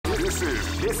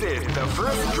This is the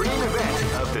first dream event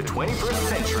of the 21st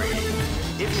century.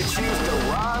 If you choose the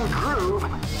wrong groove,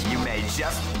 you may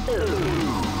just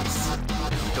lose.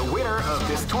 The winner of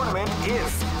this tournament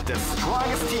is the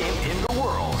strongest team in the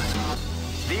world.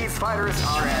 These fighters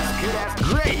are as good as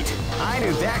great. I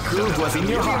knew that groove was in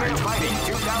your heart. Fighting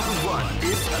 2001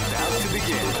 is about to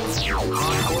begin.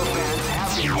 Hardcore fans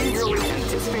have been eagerly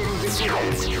anticipating this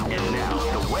event, and now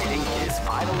the waiting is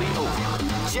finally over.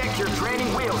 Check your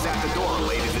training wheels at the door,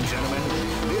 ladies and gentlemen.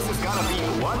 This is gonna be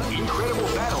one incredible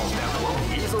battle that won't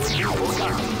easily be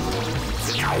forgotten.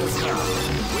 The time has come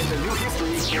when the new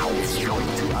history is going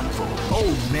to unfold. Oh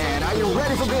man, are you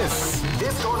ready for this?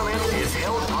 This tournament is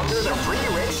held under the free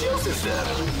ratio system.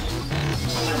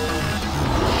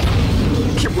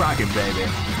 Keep rocking,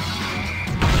 baby.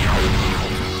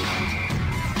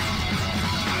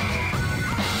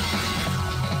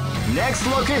 Next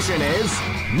location is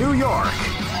New York.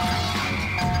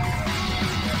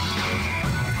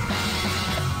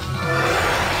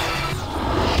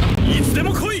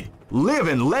 Live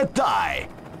and let die.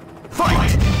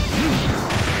 Fight!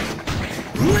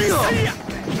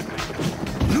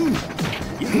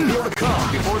 You can feel the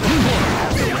calm before the storm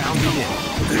as the round begins.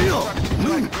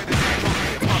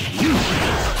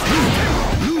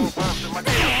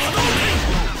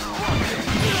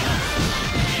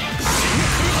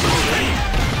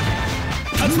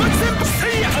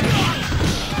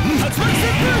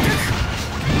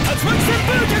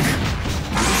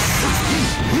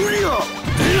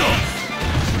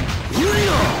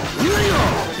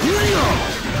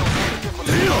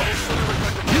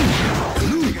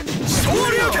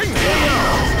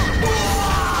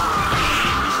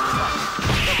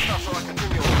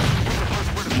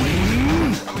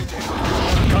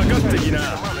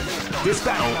 This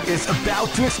battle is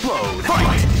about to explode.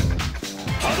 Fight!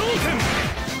 Hadouken!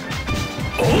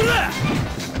 Ora!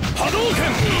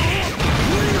 Hadouken!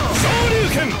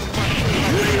 Shoryuken!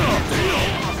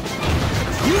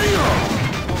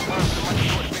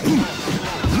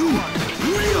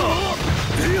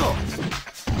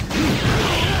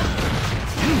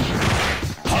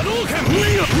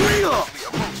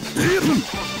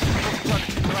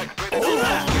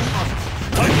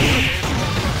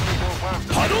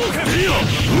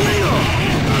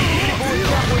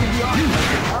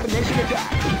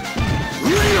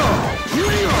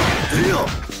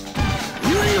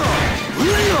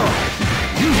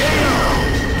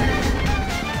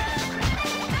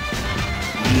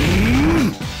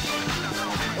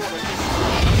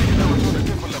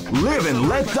 Live and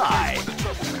let die.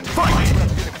 Fight!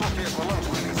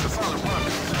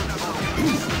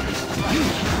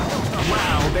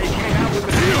 Wow, they came out with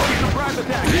a surprise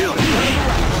attack.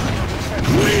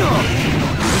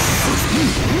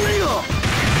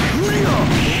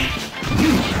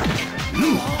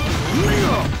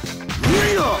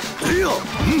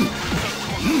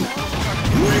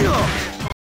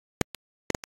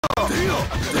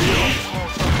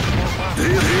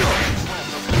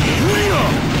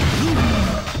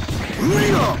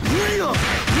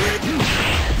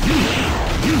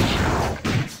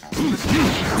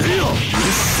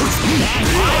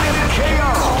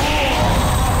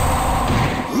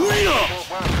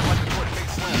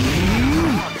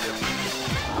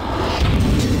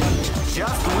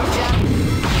 Just look at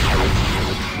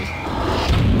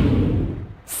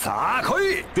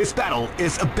this battle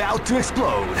is about to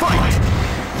explode. Fight!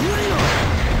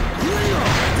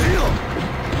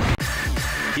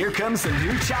 Here comes a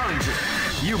new challenger.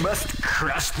 You must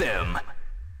crush them.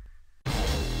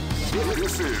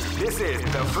 This is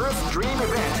the first dream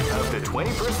event of the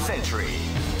 21st century.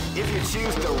 If you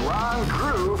choose the wrong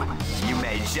groove, you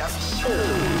may just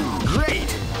lose.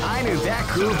 Great! I knew that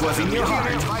groove was in your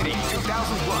heart. Fighting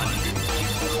 2001.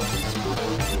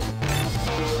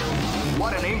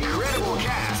 What an incredible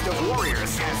cast of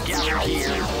warriors has gathered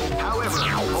here. However,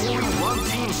 only one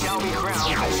team shall be crowned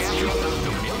champion of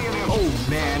the Millionaire. Oh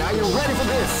man, are you ready for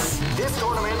this? This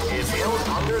tournament is held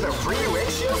under the free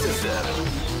ratio system.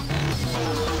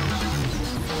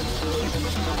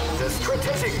 The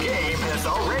strategic game has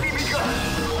already begun.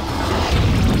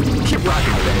 Keep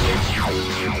rocking, baby.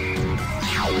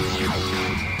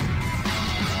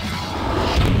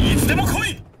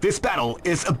 This battle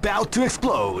is about to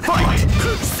explode. Fight!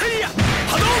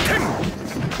 Hadouken!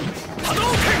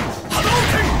 Hadouken!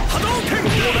 Hadouken! Hadouken!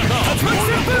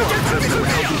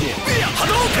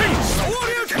 Hadouken!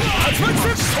 Shoryuken!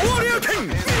 Hadouken! Shoryuken!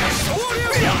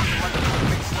 Shoryuken!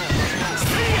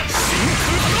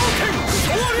 Hadouken!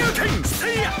 Shoryuken!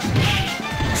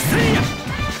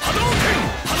 Hadouken!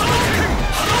 Hadouken!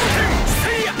 Hadouken!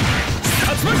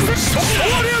 Hadouken!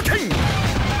 Shoryuken!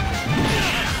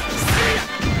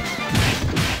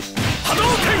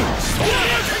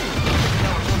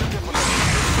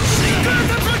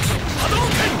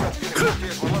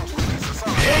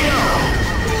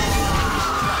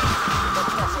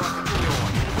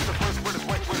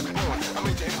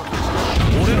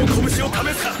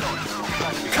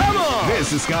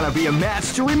 This is gonna be a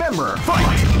match to remember. Fight!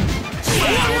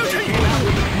 Wow, they came out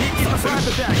with a sneaky surprise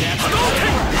attack.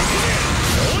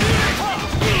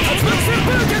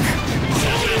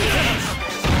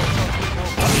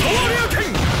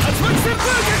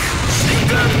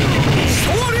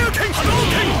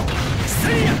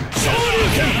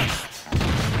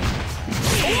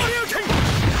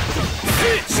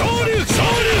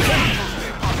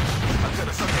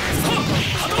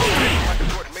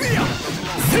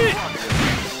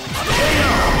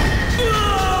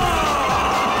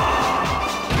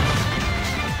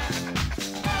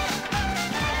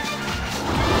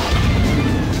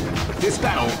 This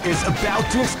battle is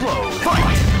about to explode.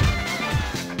 Fight!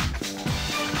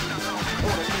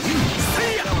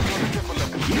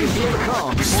 Use your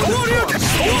calm before the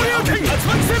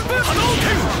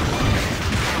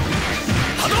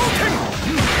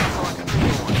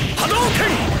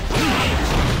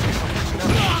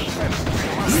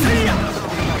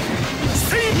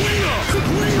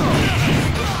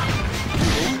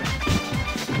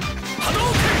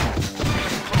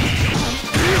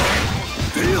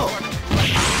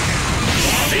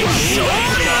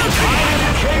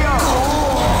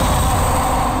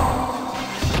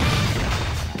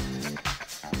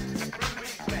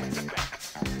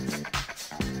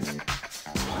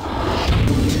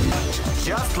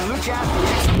Just look at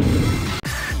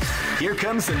the Here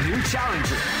comes a new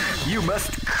challenger. You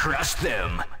must crush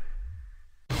them.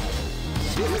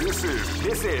 This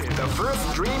is the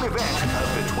first dream event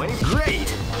of the 20.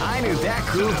 Great! I knew that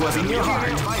groove was in your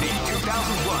heart. Fighting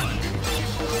 2001.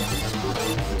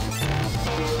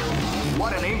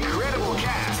 What an incredible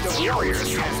cast of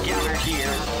warriors has gathered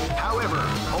here. However,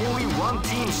 only one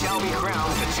team shall be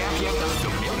crowned the champion of the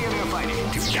Millionaire Fighting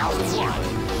 2001.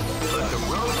 But the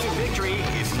road to victory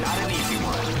is not an easy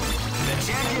one. The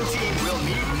champion team will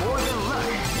need more than luck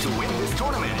to win this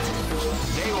tournament.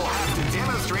 They will have to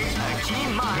demonstrate a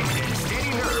keen mind and steady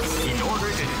nerves in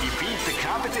order to defeat the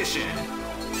competition.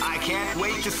 I can't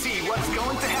wait to see what's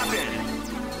going to happen.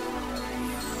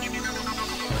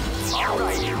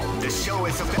 Alright, the show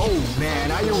is about. Oh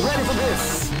man, are you ready for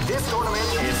this? This tournament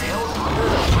is held under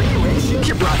the free ratio.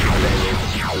 Keep rocking, baby.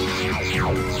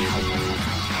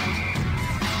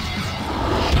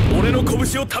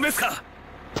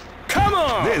 Come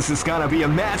on! This is gonna be a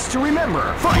match to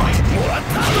remember. Fight!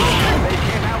 They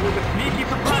came out with a sneaky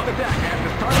surprise attack at the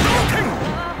start of the game.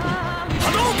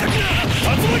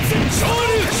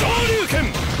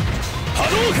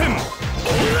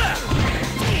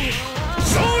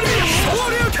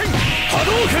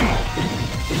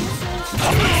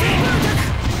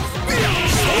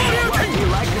 You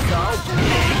like to go?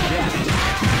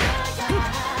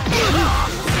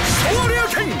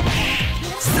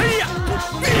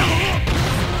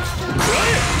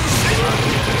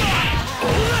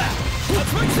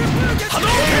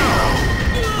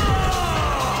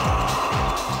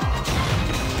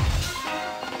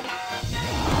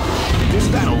 This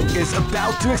battle is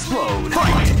about to explode.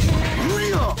 Fight!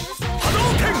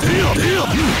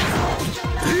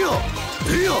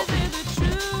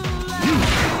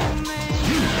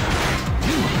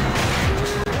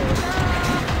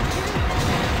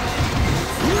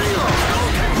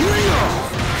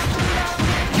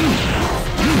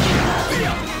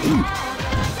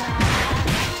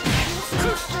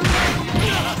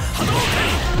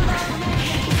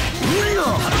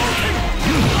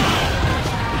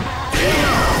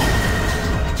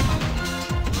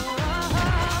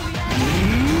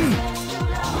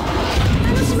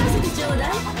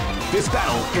 This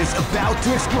battle is about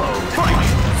to explode. Fight!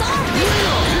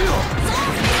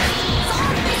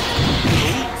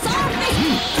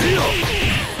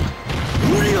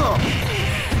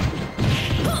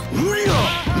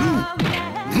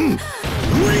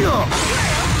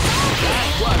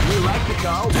 That's what we like to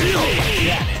call damage.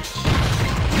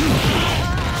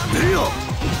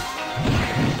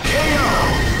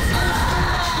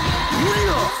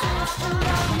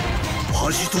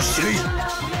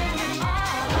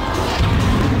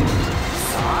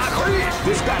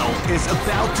 This battle is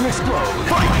about to explode.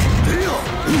 Fight!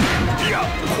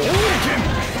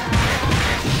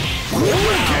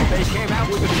 They came out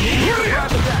with a sneaky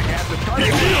surprise attack at the start of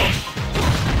the game.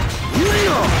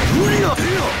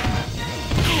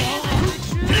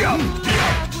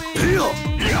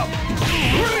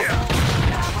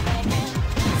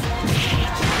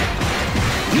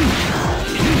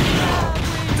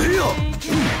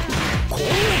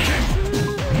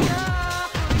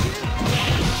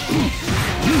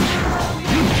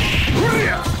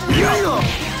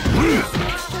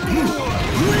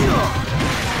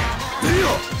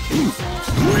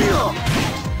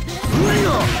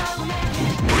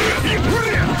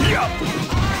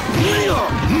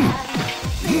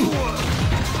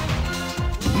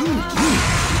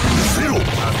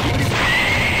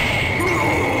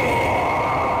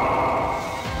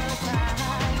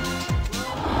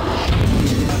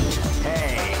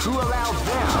 Who allowed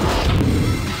them?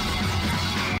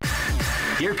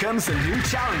 Here comes a new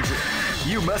challenger.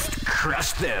 You must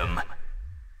crush them.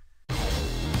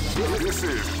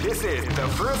 This is the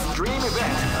first dream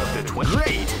event of the 20.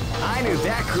 Great! I knew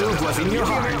that groove was in your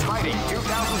heart. Fighting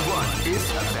 2001 is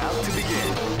about to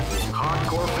begin.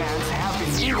 Hardcore fans have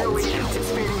been eagerly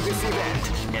anticipating this event,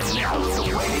 and now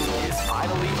the waiting is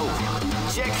finally over.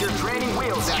 Check your training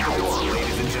wheels at the door,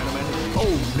 ladies and gentlemen. Oh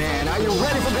man, are you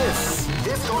ready for this?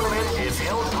 This tournament is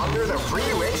held under the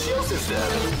free ratio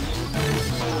system.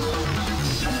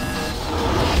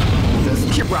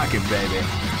 Just keep rocking, baby.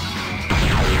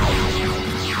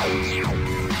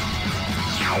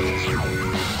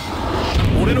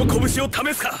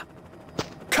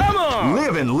 Come on!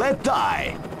 Live and let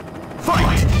die.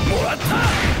 Fight!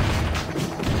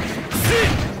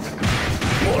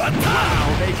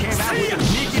 Wow, they came out with a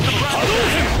sneaky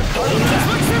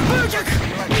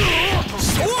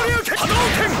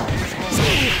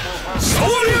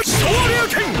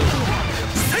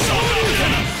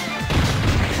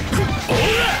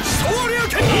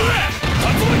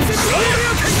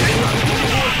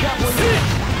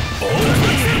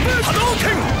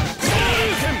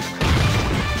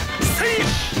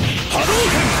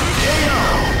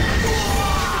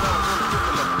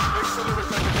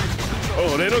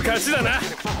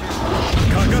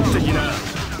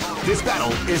This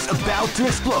battle is about to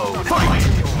explode. Fight!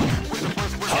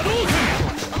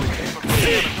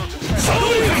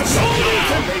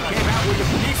 They came out with a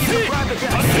sneaky surprise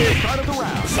attack at the start of the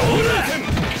round.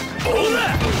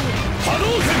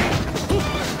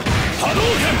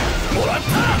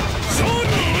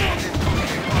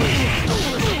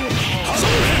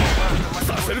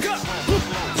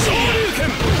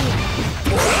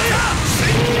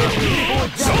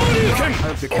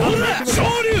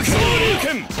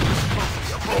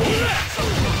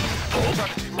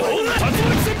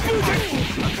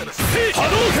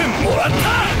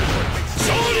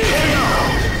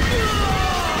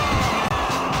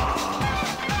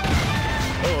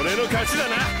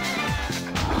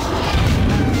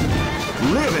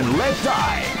 Live and let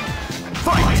die.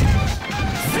 Fight!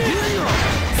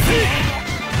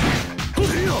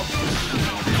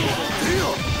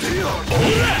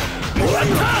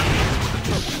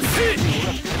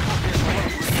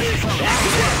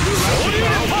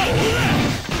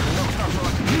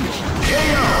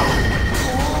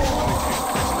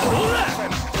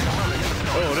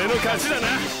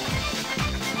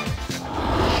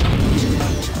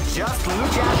 Just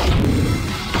look at me.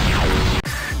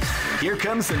 Here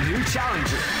comes a new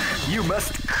challenger. You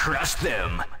must crush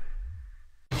them.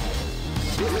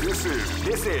 This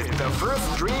is the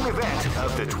first dream event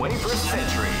of the 21st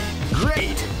century.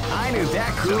 Great! I knew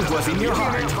that groove was in your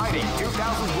heart. Fighting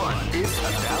 2001 is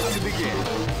about to begin.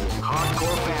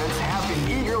 Hardcore fans have been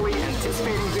eagerly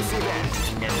anticipating this event,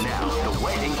 and now the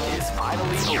waiting is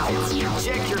finally over.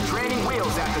 Check your training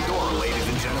wheels at the door, ladies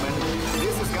and gentlemen.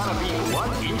 This is gonna be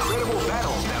one incredible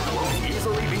battle that won't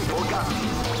easily be forgotten.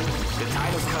 The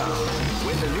time has come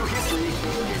when the new history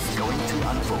is going to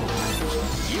unfold.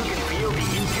 You can feel the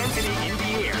intensity in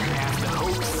the air as the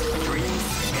hopes, dreams,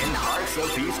 and hearts of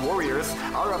these warriors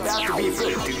are about to be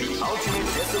put to the ultimate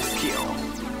test of skill.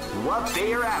 What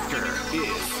they are after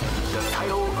is the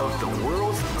title of the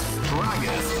world's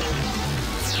strongest.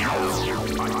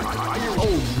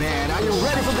 Oh man, are you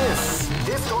ready for this?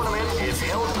 This tournament is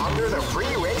held under the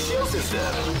free ratio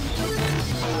system.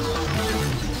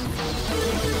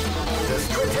 The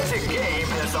strategic game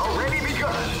has already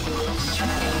begun.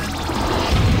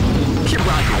 Keep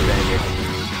rocking, baby.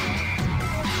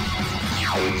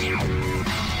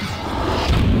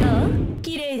 どう？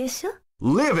綺麗でしょ？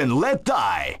 Live and let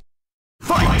die.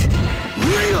 Fight!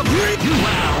 Wow,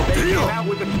 they came out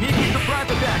with a sneaky surprise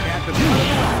attack at the start of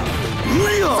the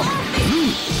round.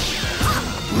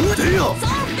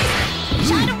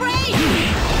 Shadow Blade!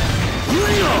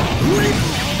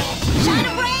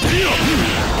 Shadow Blade!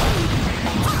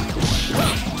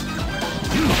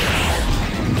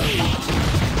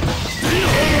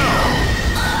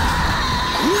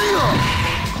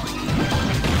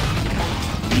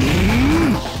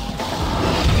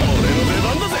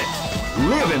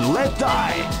 Live and let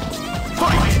die.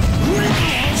 Fight!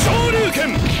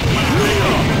 Shoryuken!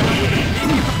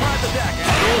 Surprise attack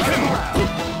at the start of the round.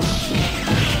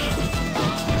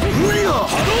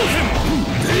 Hadouken!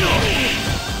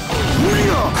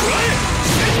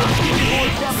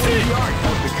 The art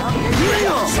of the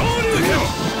combination.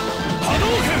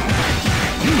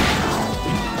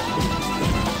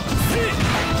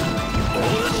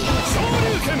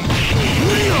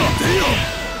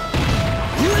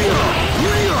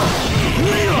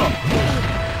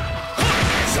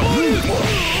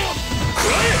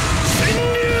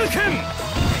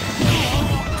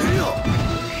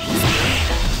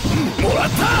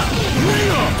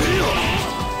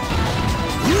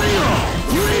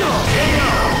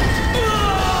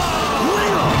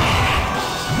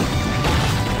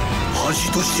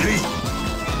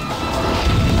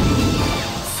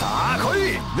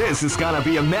 This is gonna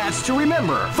be a match to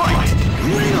remember. Fight!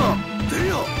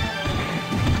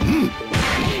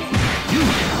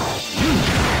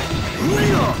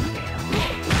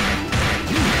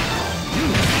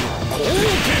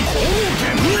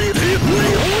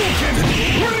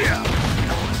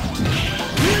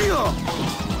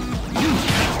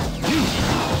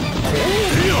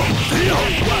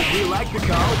 You like the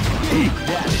call? Take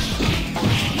that.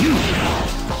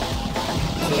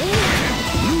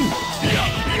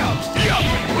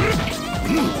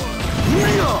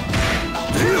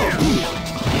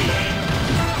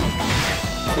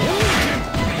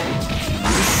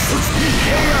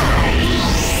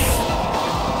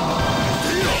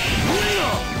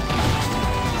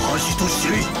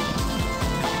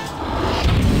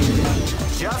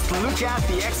 Just look at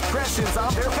the expressions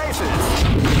on their faces.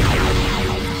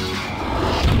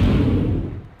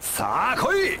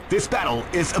 This battle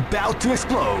is about to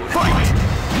explode. Fight!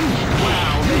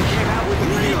 Wow, they came out with a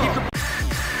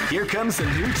big... Here comes a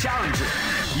new challenger.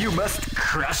 You must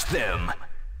crush them.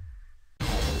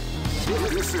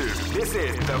 This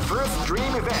is the first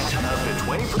dream event of the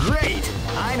 21st. Great!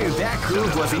 I knew that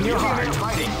groove was in your heart.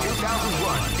 Fighting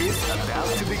 2001 is about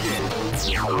to begin.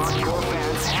 Hardcore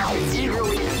fans have been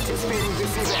eagerly anticipating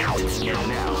this event. And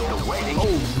now the waiting.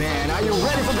 Oh man, are you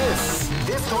ready for this?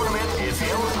 This tournament is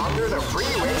held under the free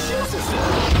ratio system.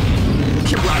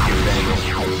 Keep rocking, baby.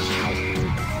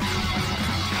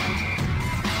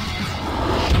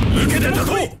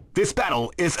 This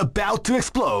battle is about to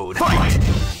explode. Fight!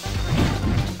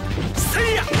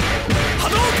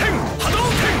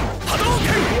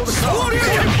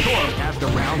 As the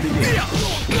round begins.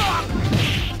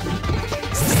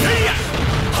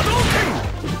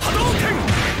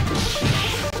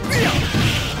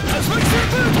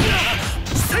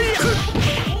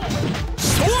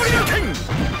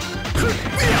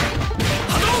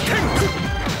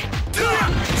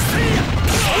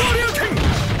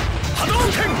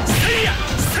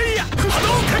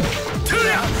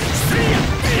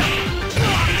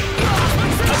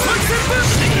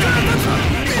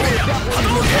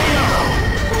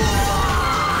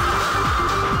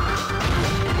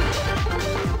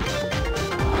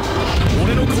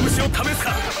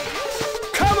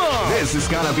 Come on! This is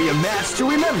gonna be a match to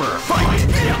remember. Fight!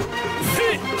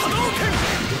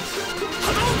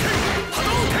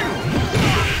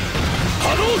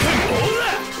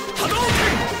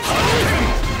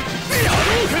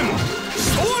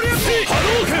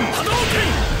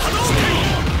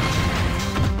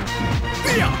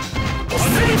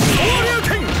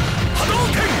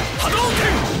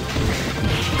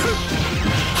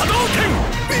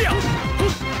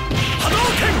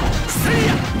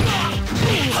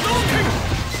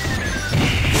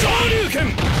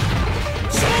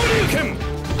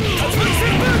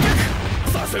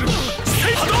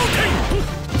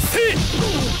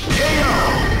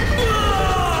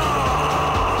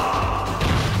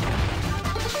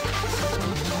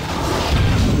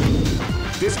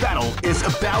 This battle is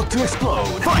about to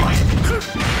explode. Fight!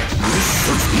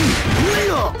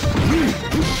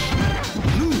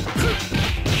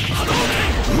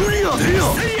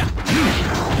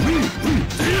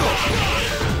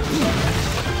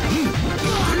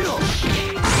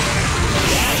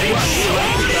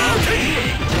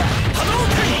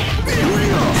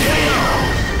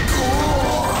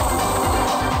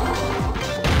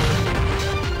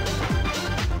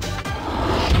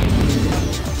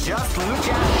 Just look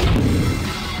at it.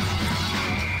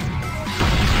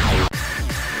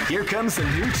 Here comes a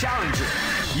new challenger.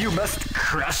 You must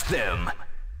crush them.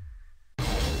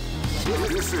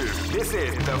 This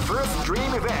is the first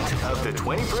dream event of the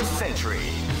 21st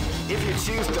century. If you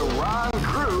choose the wrong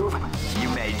groove, you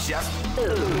may just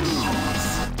lose.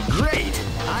 Great!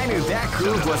 I knew that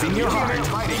groove was in your heart.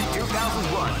 Fighting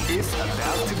 2001 is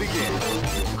about to begin.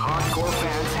 Hardcore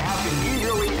fans have been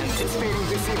eagerly anticipating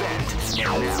this event. And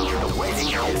now the waiting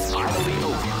is finally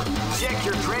over. Check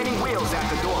your training wheels at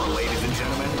the door, ladies and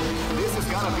gentlemen. This is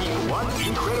gonna be one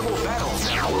incredible battle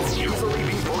that will easily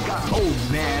be forgotten. Oh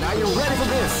man, are you ready for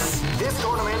this? This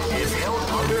tournament is held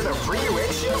under the free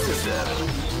ratio system.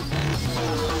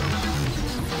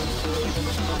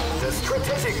 The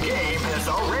strategic game has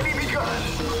already begun.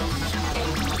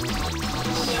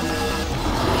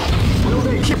 Will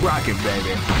they keep rocking,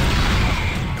 baby?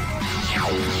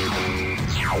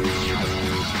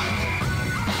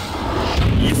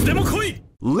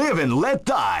 Live and let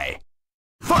die.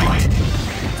 Fight!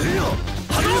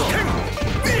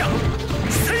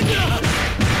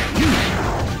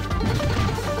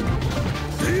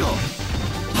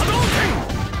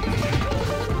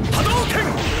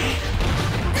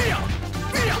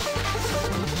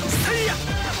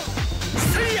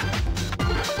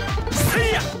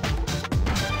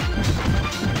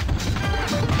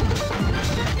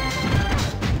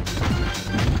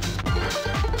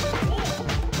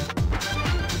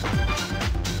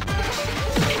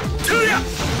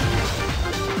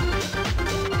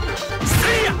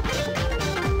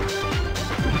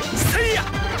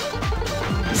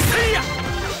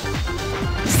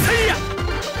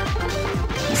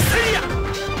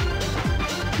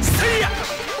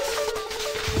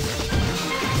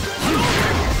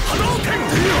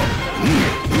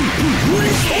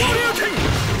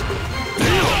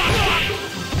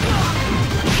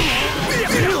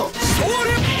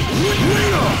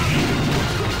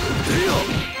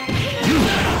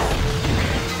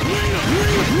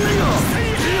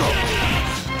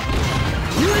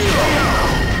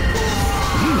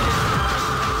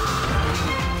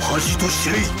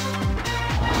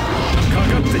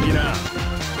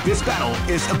 This battle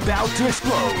is about to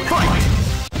explode. Fight!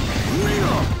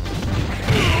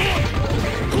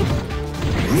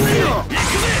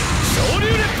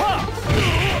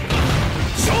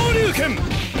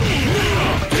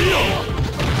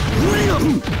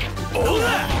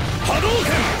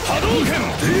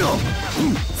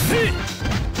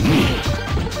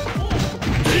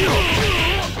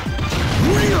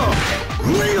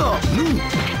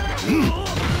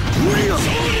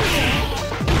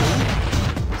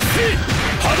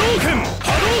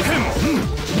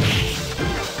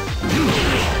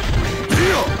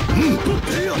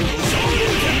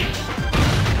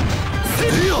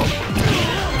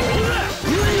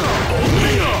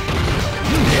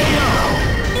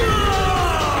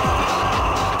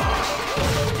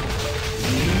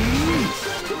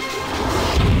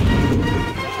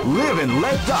 Live and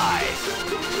let die.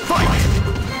 Fight!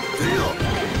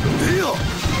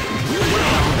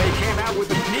 Well, they came out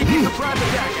with a sneaky surprise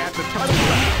attack at the start of the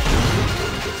round.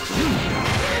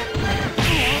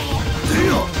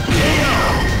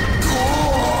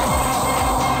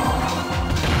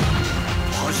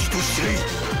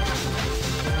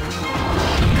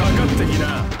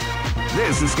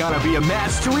 This is gonna be a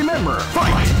match to remember.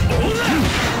 Fight!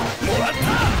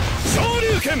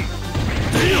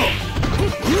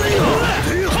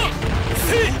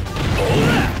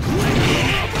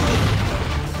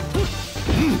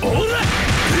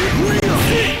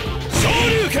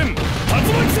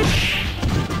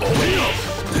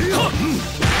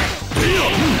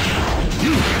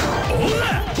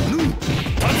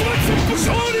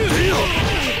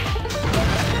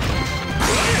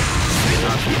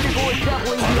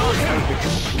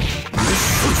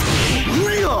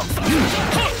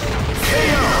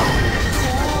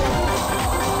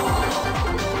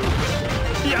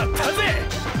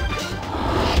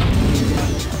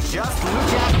 Just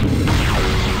look at...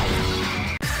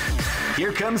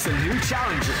 Here comes a new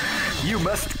challenger. You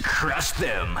must crush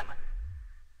them.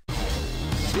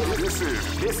 This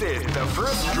is the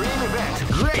first dream event.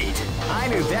 Great! I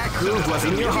knew that groove was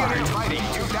in your heart. Fighting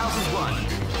 2001.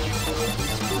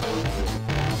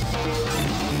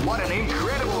 What an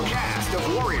incredible cast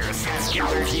of warriors has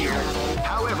gathered here.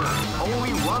 However,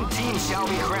 only one team shall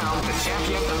be crowned the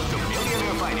champion of the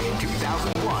Millionaire Fighting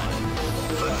 2001.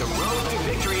 But the road to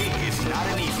victory is not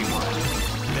an easy one.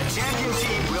 The champion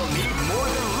team will need more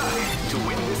than luck to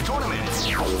win this tournament.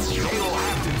 They will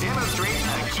have to demonstrate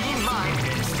a keen mind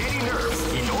and steady nerves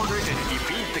in order to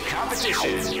defeat the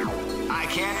competition. I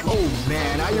can't... Oh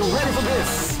man, are you ready for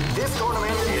this? This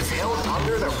tournament is held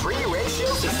under the free ratio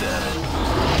system.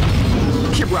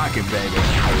 Keep rocking, baby.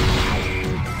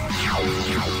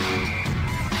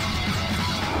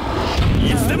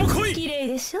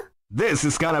 This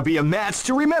is gonna be a match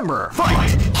to remember. Fight!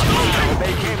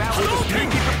 They came out with a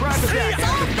sneaky surprise attack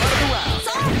at the start of the round.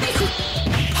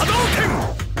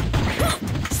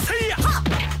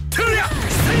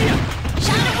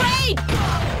 Shadow Blade!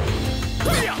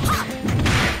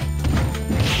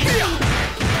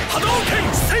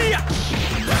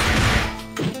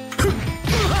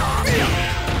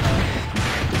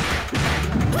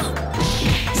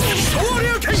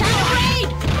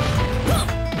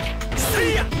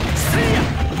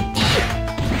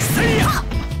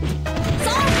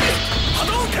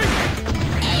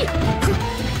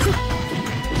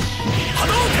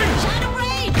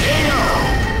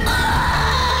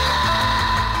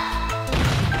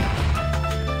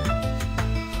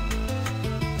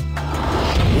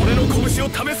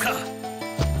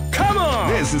 Come on!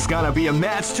 This is gonna be a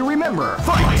match to remember.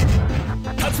 Fight!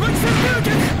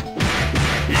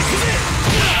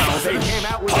 They came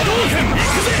out with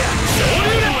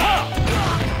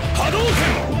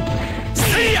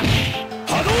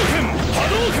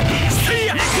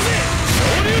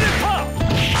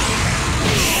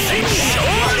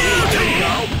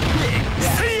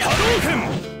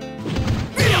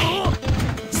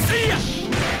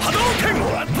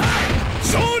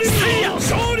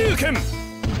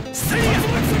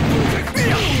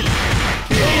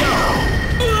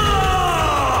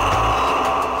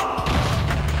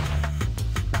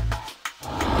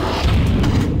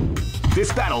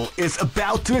This battle is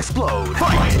about to explode.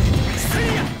 Fight!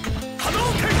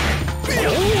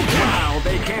 Wow,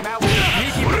 they came out with a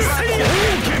sneaky